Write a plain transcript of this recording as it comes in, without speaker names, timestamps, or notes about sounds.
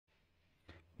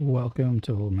Welcome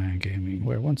to Oldman Gaming,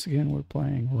 where once again we're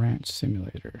playing Ranch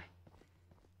Simulator.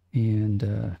 And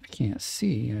if you can't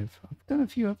see, I've done a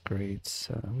few upgrades.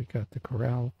 We got the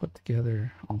corral put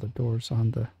together, all the doors on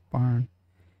the barn,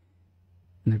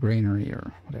 and the granary,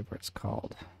 or whatever it's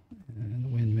called, and the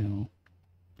windmill,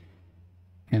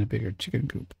 and a bigger chicken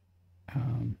coop.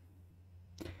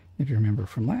 If you remember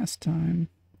from last time,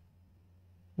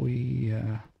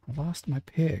 I lost my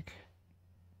pig.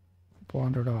 It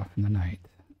wandered off in the night.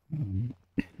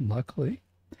 Luckily,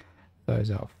 I was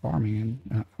out farming and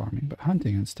not farming, but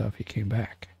hunting and stuff. He came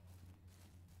back,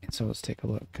 and so let's take a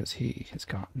look because he has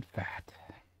gotten fat.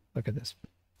 Look at this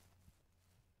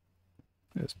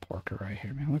porker right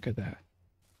here, man. Look at that.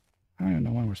 I don't even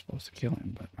know when we're supposed to kill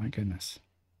him, but my goodness,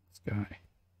 this guy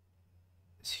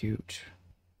is huge.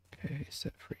 Okay,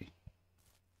 set free.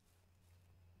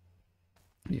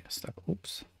 Yeah, stop.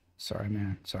 Oops. Sorry,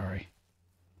 man. Sorry.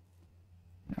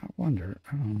 I wonder.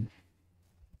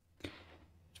 Just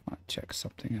want to check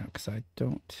something out because I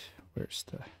don't. Where's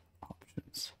the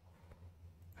options?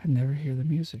 I never hear the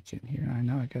music in here. I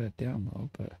know I got it down low,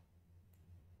 but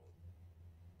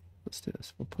let's do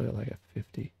this. We'll put it like at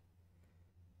 50,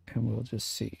 and we'll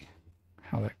just see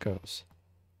how that goes.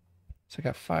 So I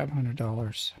got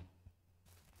 $500.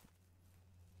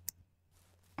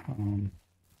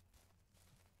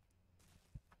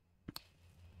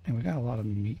 And we got a lot of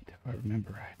meat, if I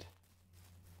remember right.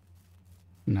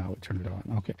 No, we turned it on.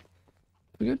 Okay.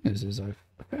 The good news is I've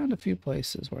found a few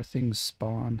places where things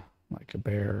spawn, like a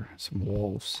bear, some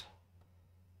wolves,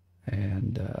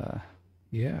 and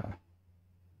yeah.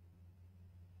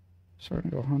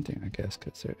 Starting to go hunting, I guess,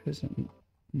 because there isn't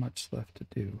much left to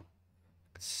do.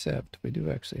 Except we do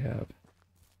actually have,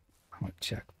 I want to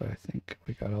check, but I think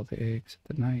we got all the eggs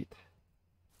at the night.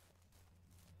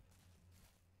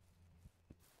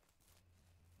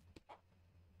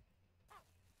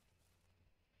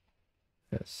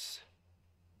 Yes.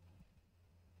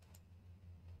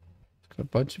 It's got a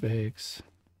bunch of eggs.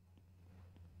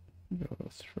 Go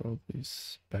throw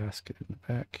this basket in the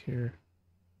back here.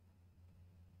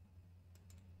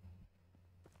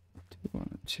 Do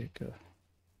want to check a...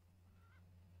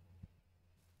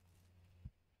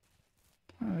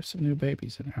 Oh, there's some new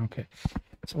babies in there. Okay.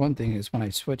 So one thing is when I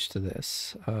switched to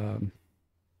this, I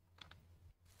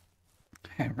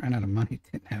ran out of money,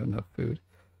 didn't have enough food.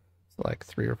 So like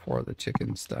 3 or 4 of the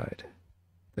chickens died,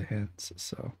 the hens.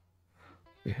 So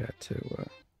we had to,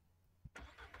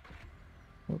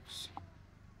 whoops.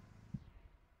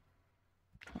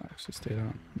 I actually stayed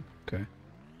on. Okay.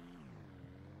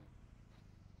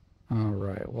 All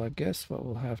right. Well, I guess what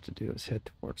we'll have to do is head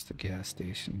towards the gas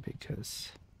station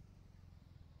because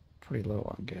pretty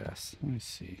low on gas. Let me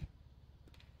see.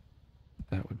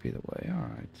 That would be the way. All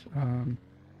right.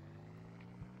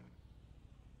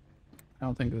 I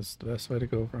don't think this is the best way to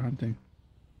go for hunting.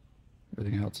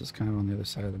 Everything else is kind of on the other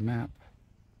side of the map.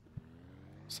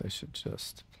 So I should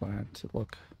just plan to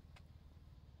look.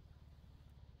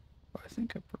 Well, I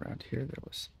think up around here there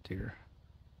was deer,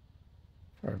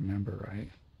 if I remember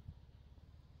right.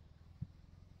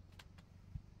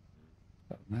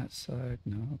 On that side,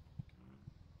 no.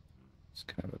 It's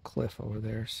kind of a cliff over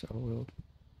there, so we'll...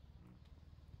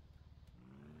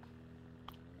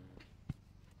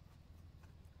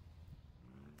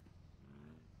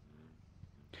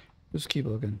 just keep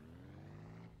looking.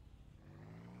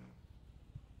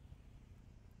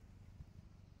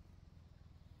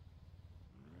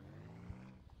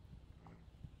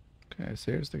 Okay,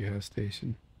 so here's the gas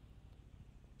station.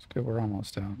 It's good, we're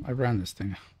almost out. I've run this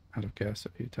thing out of gas a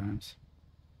few times.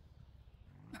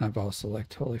 And I've also like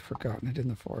totally forgotten it in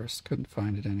the forest. Couldn't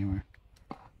find it anywhere.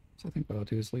 So I think what I'll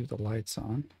do is leave the lights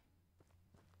on.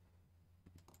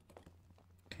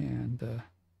 And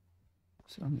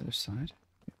is it on the other side?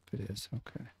 Yep, it is.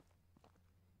 Okay.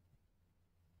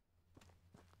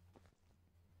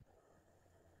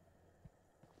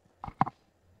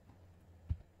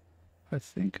 I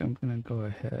think I'm going to go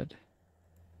ahead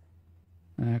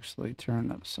and actually turn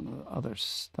up some of the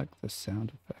others, like the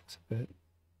sound effects a bit.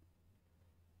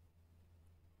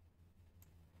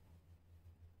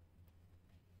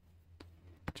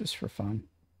 Just for fun.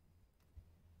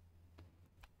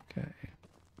 Okay.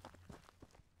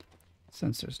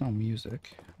 Since there's no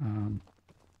music, it'd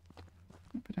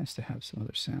be nice to have some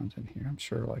other sounds in here. I'm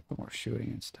sure like when we're shooting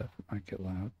and stuff, it might get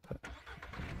loud, but...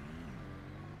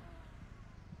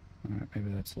 Alright,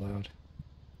 maybe that's loud.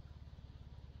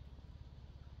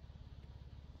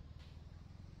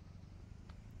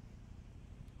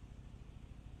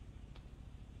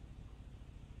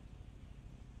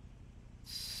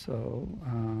 So,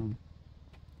 on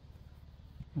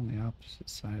the opposite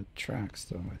side of the tracks,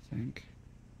 though, I think.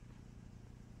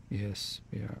 Yes,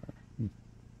 we are.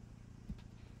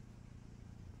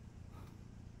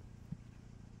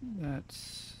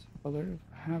 That's... Well, there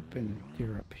have been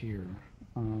deer up here.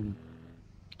 A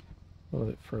little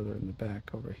bit further in the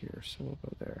back over here, so we'll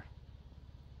go there.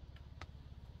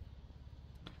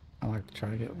 I like to try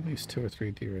to get at least 2 or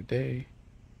 3 deer a day.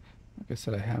 Like I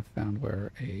said, I have found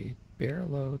where a bear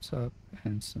loads up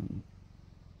and some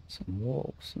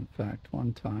wolves. In fact,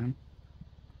 one time,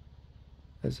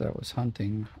 as I was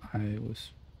hunting, I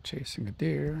was chasing a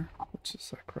deer, which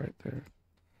is like right there.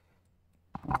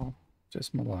 Oh,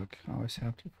 just my luck. I always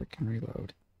have to freaking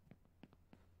reload.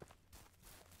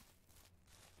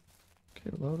 Okay,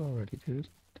 load already, dude.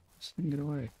 This thing get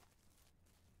away.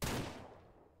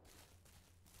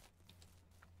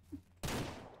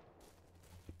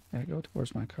 Yeah, go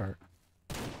towards my cart.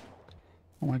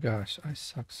 Oh my gosh, I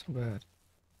suck so bad.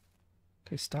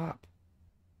 Okay, stop.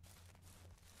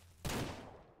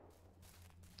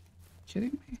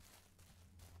 Kidding me?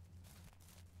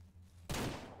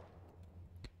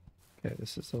 Okay,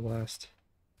 this is the last.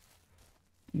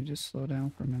 Can you just slow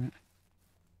down for a minute?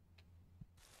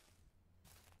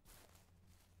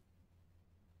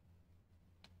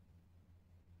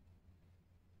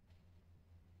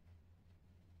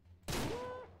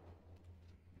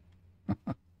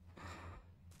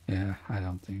 Yeah, I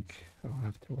don't think I'll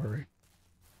have to worry.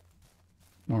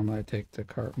 Normally I take the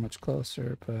cart much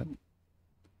closer, but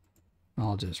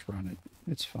I'll just run it.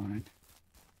 It's fine.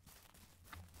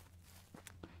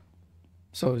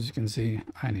 So as you can see,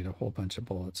 I need a whole bunch of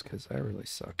bullets because I really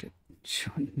suck at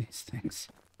shooting these things.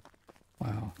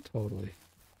 Wow, totally.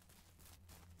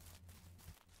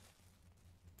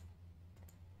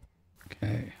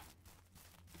 Okay.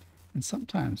 And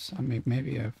sometimes, I mean,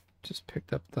 maybe I've just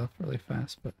picked up stuff really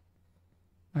fast, but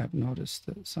I've noticed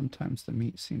that sometimes the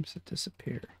meat seems to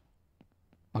disappear.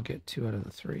 I'll get 2 out of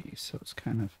the 3, so it's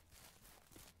kind of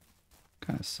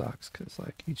sucks because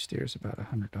like each deer is about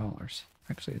 $100.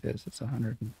 Actually, it is. It's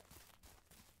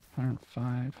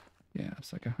 105. Yeah,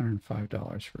 it's like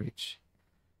 $105 for each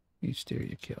deer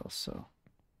you kill. So,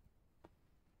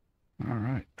 all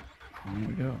right, on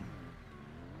we go.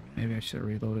 Maybe I should have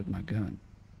reloaded my gun.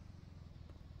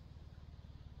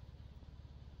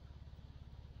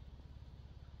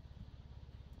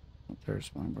 Well,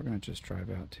 there's one. We're gonna just drive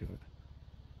out to it.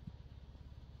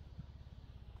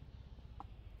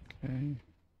 Okay.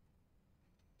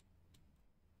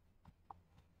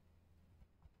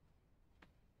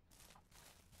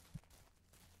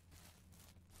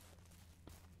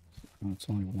 Oh, it's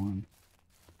only one.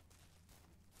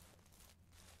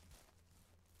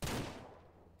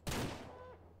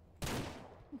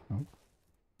 Oh.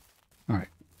 All right.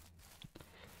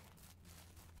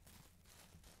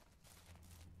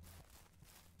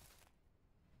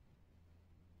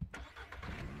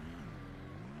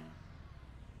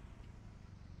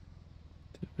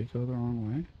 Did we go the wrong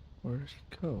way? Where does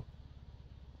it go?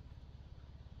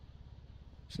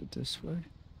 Is it this way?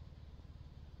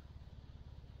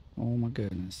 Oh my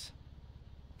goodness.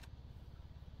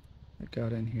 It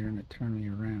got in here and it turned me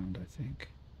around, I think.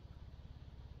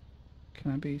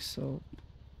 Can I be so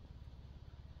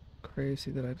crazy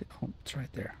that I did? Oh, it's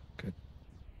right there. Good.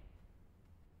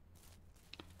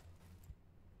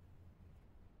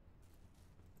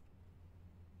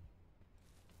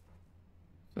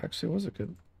 It actually was a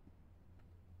good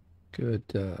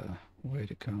way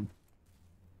to come.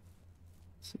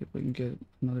 See if we can get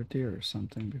another deer or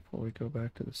something before we go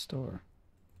back to the store.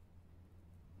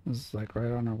 This is like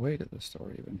right on our way to the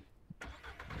store even.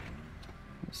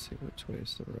 Let's see which way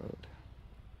is the road.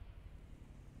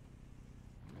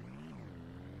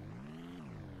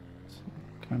 So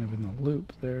kind of in the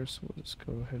loop there, so we'll just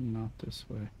go ahead and out this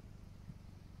way.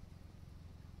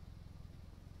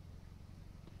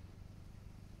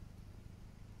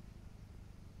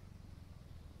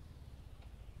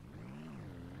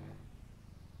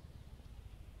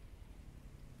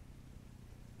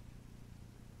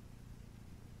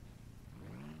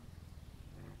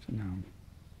 So now,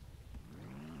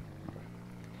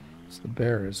 so the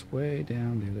bear is way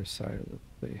down the other side of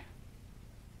the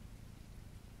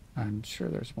I'm sure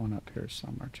there's one up here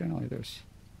somewhere. Generally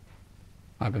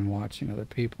I've been watching other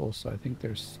people, so I think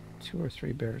there's 2 or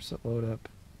 3 bears that load up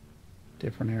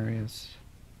different areas.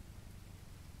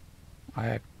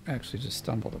 I actually just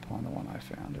stumbled upon the one I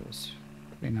found. It was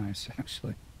pretty nice,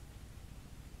 actually.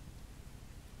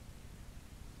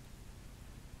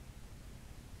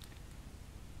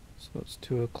 So it's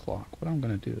 2 o'clock. What I'm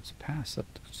going to do is pass up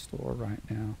the store right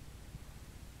now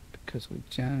because we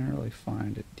generally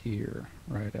find a deer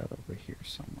right out over here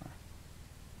somewhere.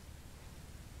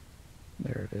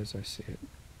 There it is. I see it.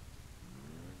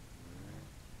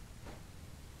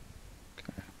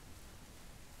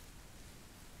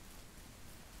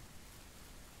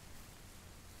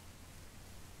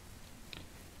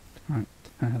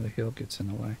 The hill gets in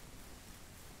the way.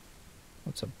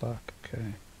 What's a buck?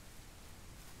 Okay.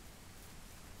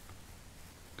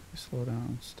 Slow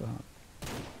down, stop.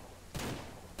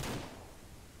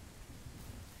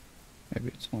 Maybe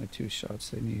it's only 2 shots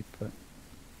they need, but...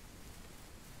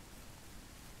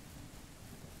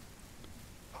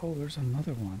 Oh, there's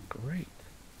another one. Great.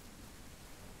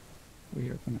 We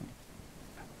are gonna...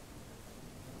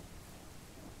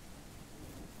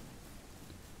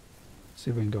 see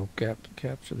if we can go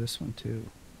capture this one too.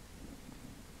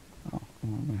 Oh,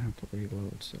 well, I'm gonna have to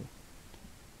reload, so...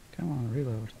 Come on,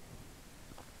 reload.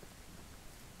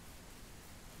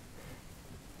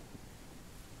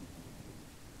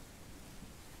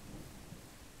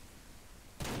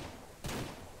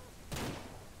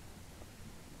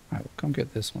 Alright, we'll come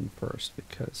get this one first,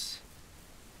 because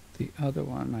the other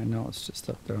one, I know it's just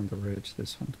up there on the ridge.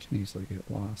 This one can easily get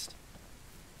lost.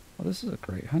 Well, this is a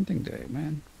great hunting day,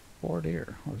 man. 4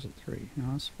 deer. Or is it 3?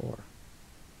 No, it's 4.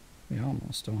 We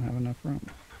almost don't have enough room.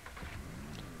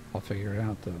 I'll figure it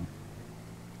out, though.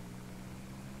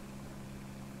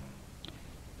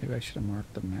 Maybe I should have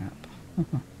marked the map.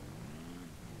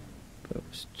 But it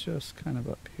was just kind of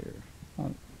up here.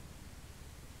 Oh.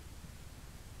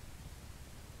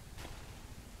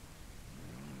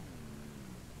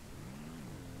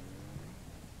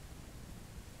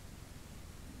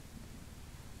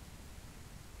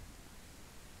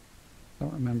 I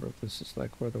don't remember if this is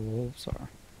like where the wolves are.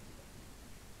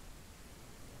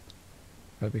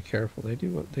 Gotta be careful. They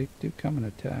do come and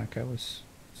attack. I was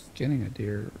skinning a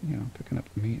deer, you know, picking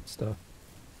up the meat and stuff.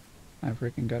 I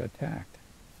freaking got attacked.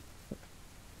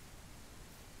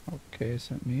 Okay, is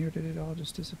that me or did it all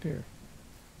just disappear?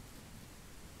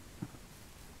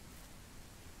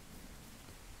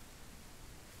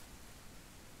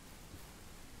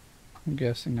 I'm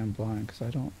guessing I'm blind because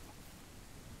I don't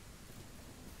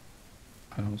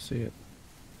see it.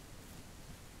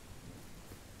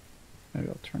 Maybe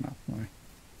I'll turn off my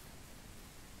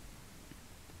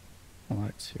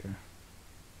lights here.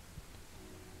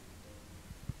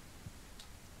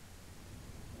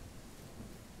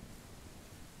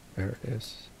 There it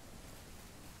is.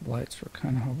 Lights were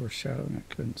kind of overshadowing.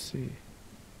 I couldn't see.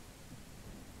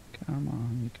 Come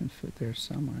on, you can fit there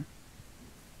somewhere.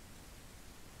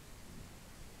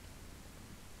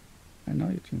 I know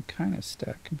you can kind of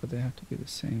stack them, but they have to be the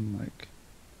same, like...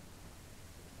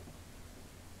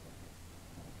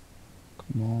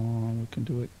 Come on, we can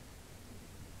do it.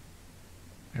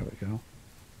 There we go.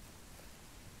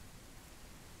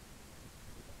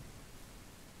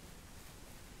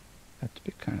 Have to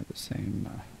be kind of the same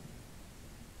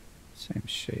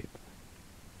shape.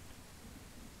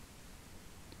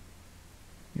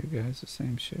 You guys the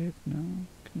same shape? No?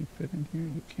 Can you fit in here?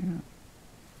 You can't.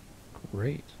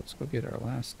 Great. Let's go get our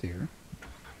last deer.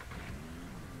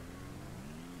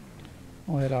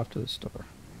 I'll head off to the store.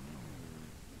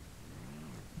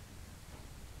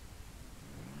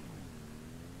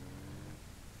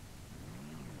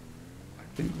 I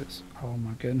think this... Oh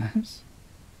my goodness.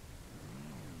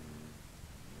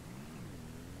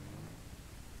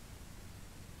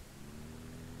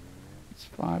 It's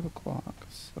 5 o'clock,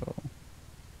 so...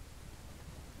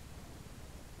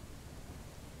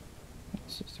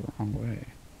 This is the wrong way.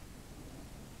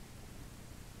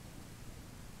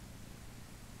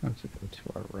 I have to go to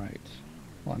our right.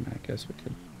 Well, I mean, I guess we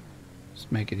could just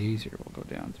make it easier. We'll go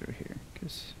down through here,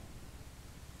 because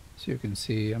as you can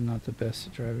see, I'm not the best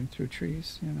at driving through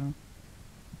trees, you know.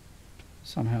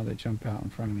 Somehow they jump out in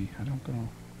front of me. I don't know.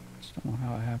 Just don't know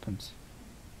how it happens.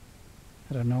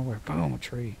 Out of nowhere, boom, a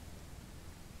tree.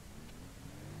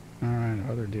 Alright,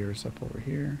 other deer's up over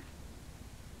here.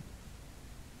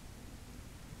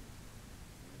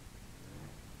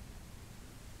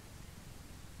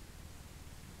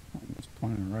 I'm just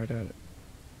pointing right at it.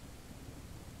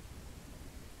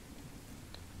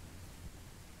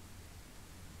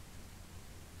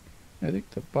 I think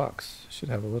the bucks should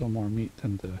have a little more meat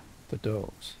than the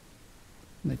does.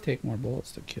 And they take more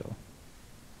bullets to kill.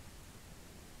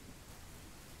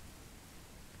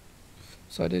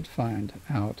 So I did find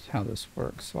out how this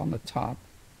works. So on the top,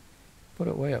 put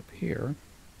it way up here,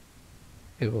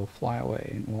 it will fly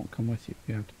away and won't come with you.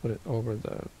 You have to put it over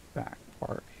the back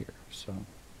part here. So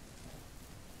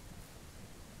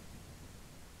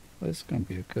this is going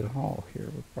to be a good haul here.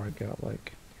 We've probably got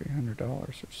like $300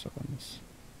 or so in this.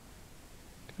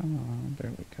 Come on,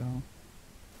 there we go.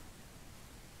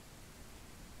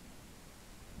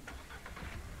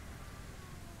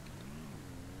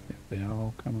 Yep, they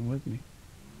all coming with me.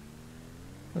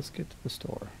 Let's get to the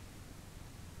store.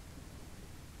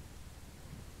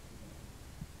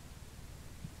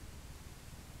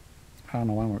 I don't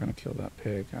know when we're going to kill that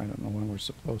pig. I don't know when we're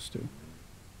supposed to.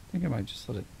 I think I might just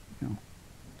let it, you know.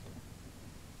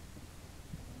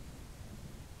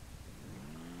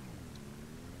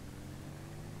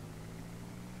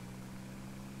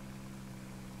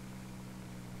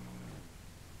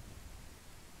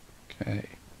 Okay.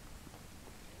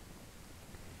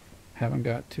 Haven't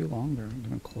got too long. They're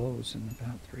going to close in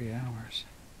about 3 hours.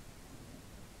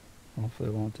 Hopefully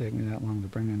it won't take me that long to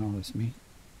bring in all this meat.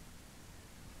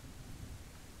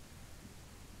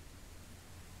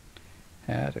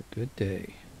 Had a good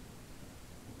day.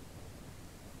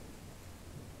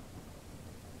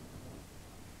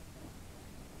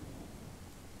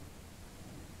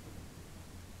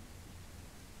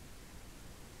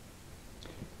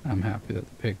 I'm happy that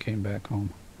the pig came back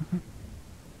home.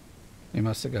 He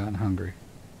must have gotten hungry.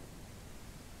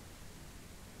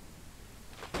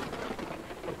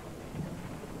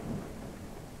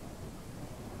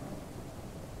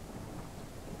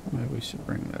 Maybe we should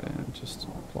bring that in and just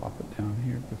plop it down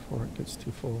here before it gets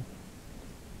too full.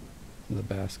 The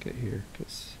basket here,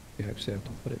 because you actually have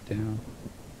to put it down.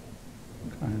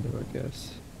 Kind of, I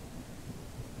guess.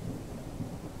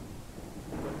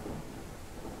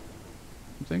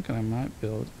 I'm thinking I might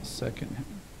build a second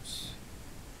house.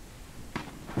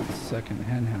 Second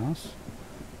hen house.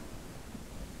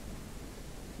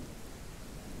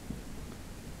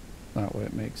 That way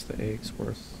it makes the eggs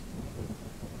worth,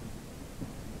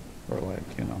 or like,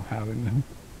 you know, having them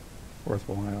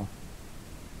worthwhile.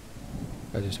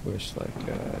 I just wish like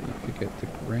you could get the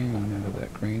grain out of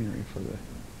that granary for the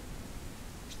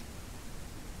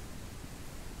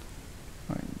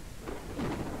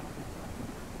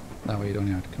that way you don't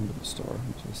have to come to the store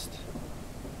and just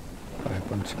buy a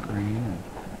bunch of grain. And,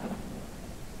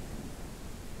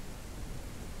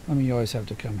 I mean, you always have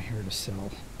to come here to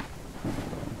sell.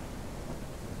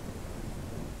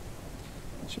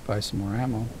 Should buy some more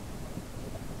ammo.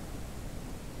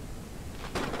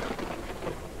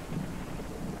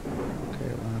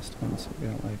 Okay, last one, so we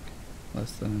got like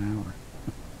less than an hour.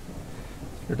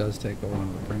 Sure does take a while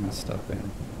to bring this stuff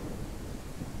in.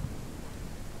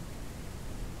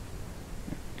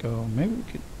 There we go. Maybe we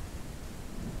could.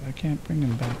 I can't bring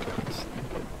him back to this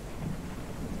thing.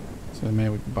 So maybe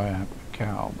we could buy a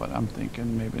cow, but I'm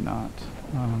thinking maybe not.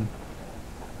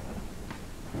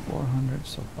 400,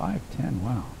 so 510.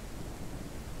 Wow.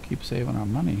 Keep saving our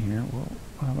money here. We'll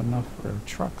have enough for a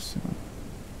truck soon.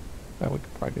 Bet we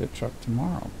could probably get a truck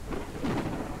tomorrow.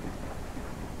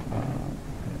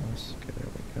 Okay, there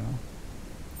we go.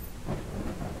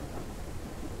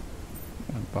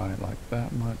 I'm gonna buy like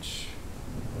that much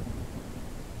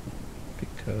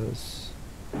because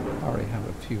I already have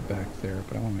a few back there,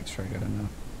 but I want to make sure I got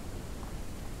enough.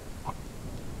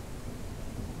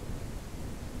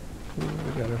 Ooh,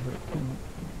 we got everything.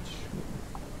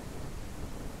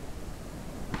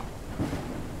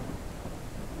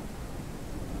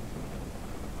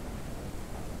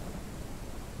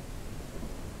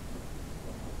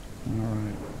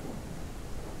 Alright.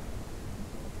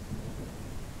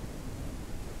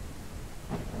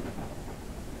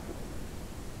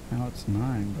 Now it's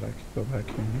 9, but I could go back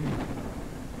in here.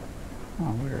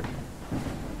 Oh, weird.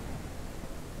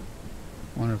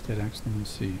 Wonder if they'd actually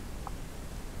see.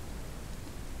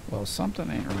 Well, something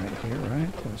ain't right here,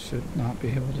 right? I should not be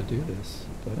able to do this,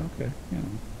 but okay, you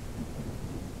know.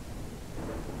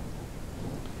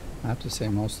 I have to say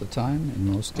most of the time,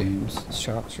 in most games,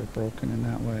 shops are broken in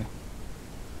that way.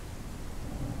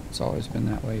 It's always been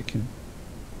that way. You can,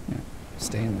 you know,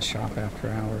 stay in the shop after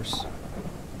hours.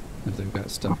 If they've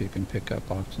got stuff you can pick up,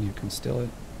 often you can steal it.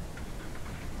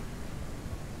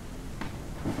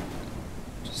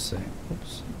 Just saying,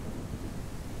 oops.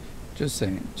 Just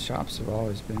saying, shops have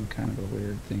always been kind of a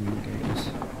weird thing in games.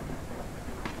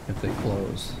 If they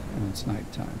close and it's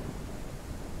nighttime.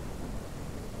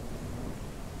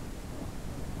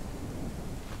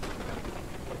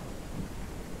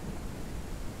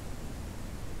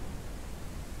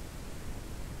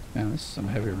 Man, this is some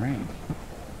heavy rain.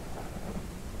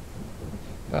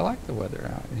 But I like the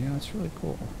weather out. You know, it's really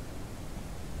cool.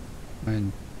 I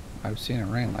mean, I've seen it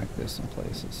rain like this in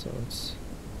places, so it's...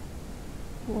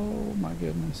 Whoa, my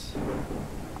goodness.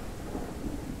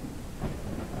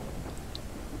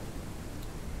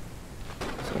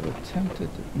 So I've attempted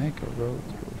to make a road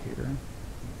through here.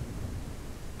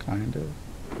 Kind of.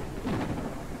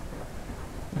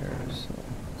 There, so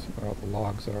see where all the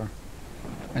logs are.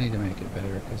 I need to make it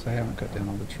better because I haven't cut down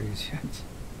all the trees yet.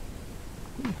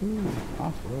 Woohoo!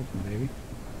 Off-roading, baby.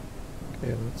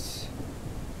 Okay, let's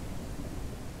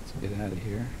get out of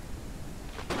here.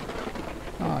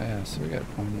 Oh yeah, so we got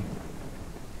plenty.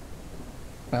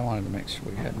 I wanted to make sure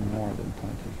we had more than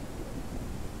plenty.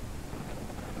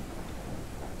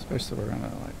 Especially we're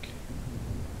gonna like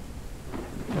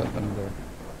put up another.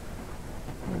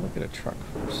 We'll look at a truck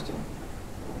first. 'Cause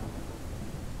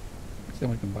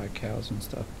then we can buy cows and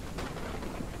stuff.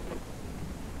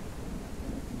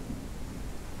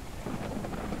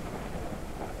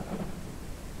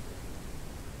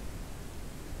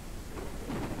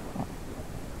 Oh.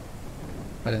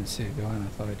 I didn't see it going. I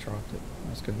thought I dropped it. I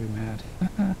was gonna be mad.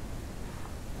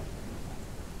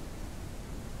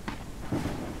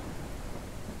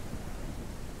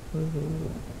 Ooh.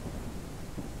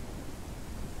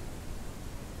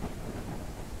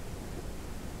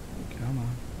 Come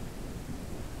on.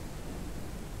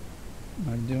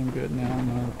 I'm doing good now.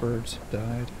 None of the birds have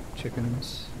died.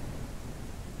 Chickens.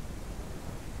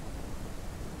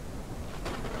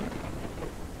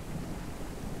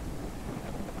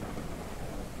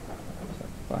 Is that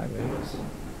 5 eggs?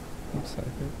 Looks like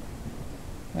it.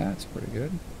 That's pretty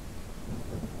good.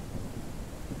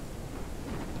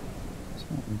 So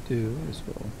what we do is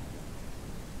we'll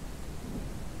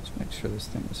just make sure this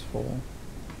thing is full.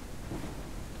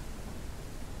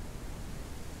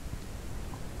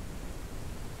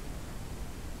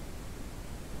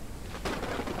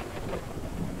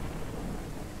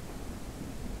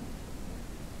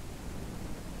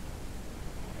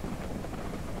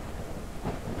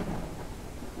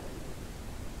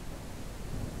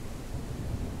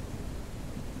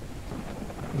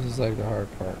 This is like the hard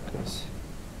part, because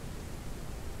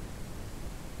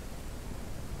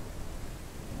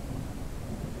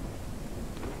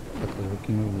hopefully we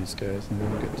can move these guys and they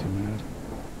don't get too mad.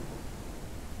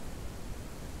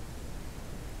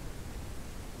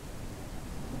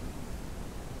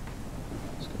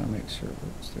 Just gotta make sure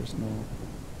that there's no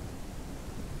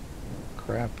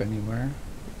crap anywhere,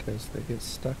 because they get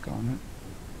stuck on it.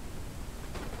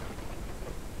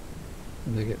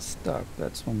 When they get stuck,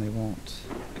 that's when they won't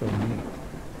go neat.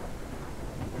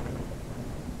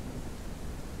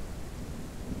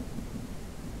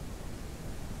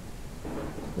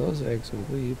 Those eggs will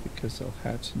leave because they'll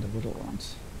hatch into little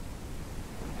ones.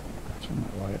 Turn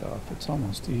that light off. It's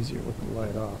almost easier with the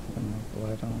light off than with the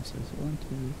light on. It says 1,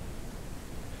 2,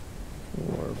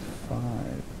 4,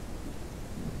 5.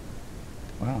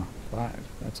 Wow, 5.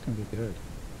 That's going to be good.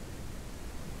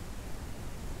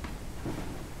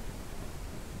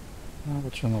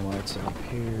 We'll turn the lights off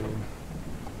here.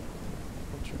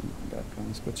 We'll turn them back on.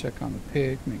 Let's go check on the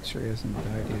pig, make sure he hasn't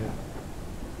died yet.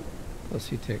 Plus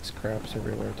he takes craps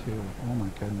everywhere too. Oh my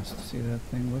goodness, see that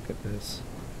thing? Look at this.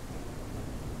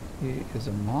 He is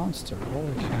a monster.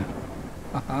 Holy cow.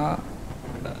 Haha.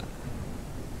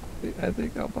 I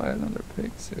think I'll buy another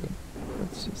pig soon.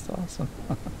 That's just awesome.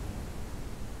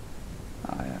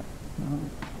 Ah, yeah. No.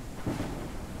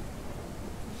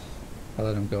 I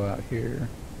let him go out here.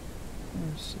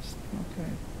 It's just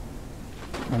okay.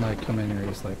 When I come in here,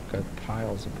 he's like got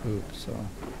piles of poop, so I'm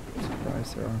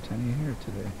surprised there aren't any here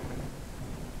today.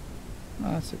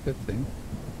 Oh, that's a good thing.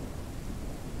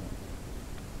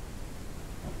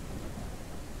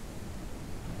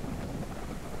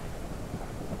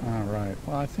 Alright,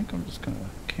 well I think I'm just gonna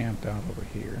camp out over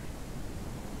here.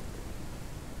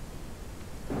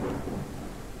 In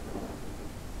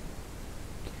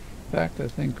fact, I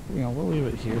think we'll leave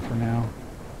it here for now.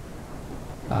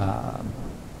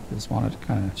 Just wanted to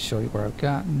kind of show you where I've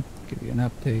gotten, give you an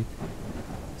update.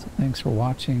 So thanks for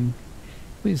watching.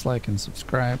 Please like and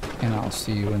subscribe, and I'll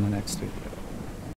see you in the next video.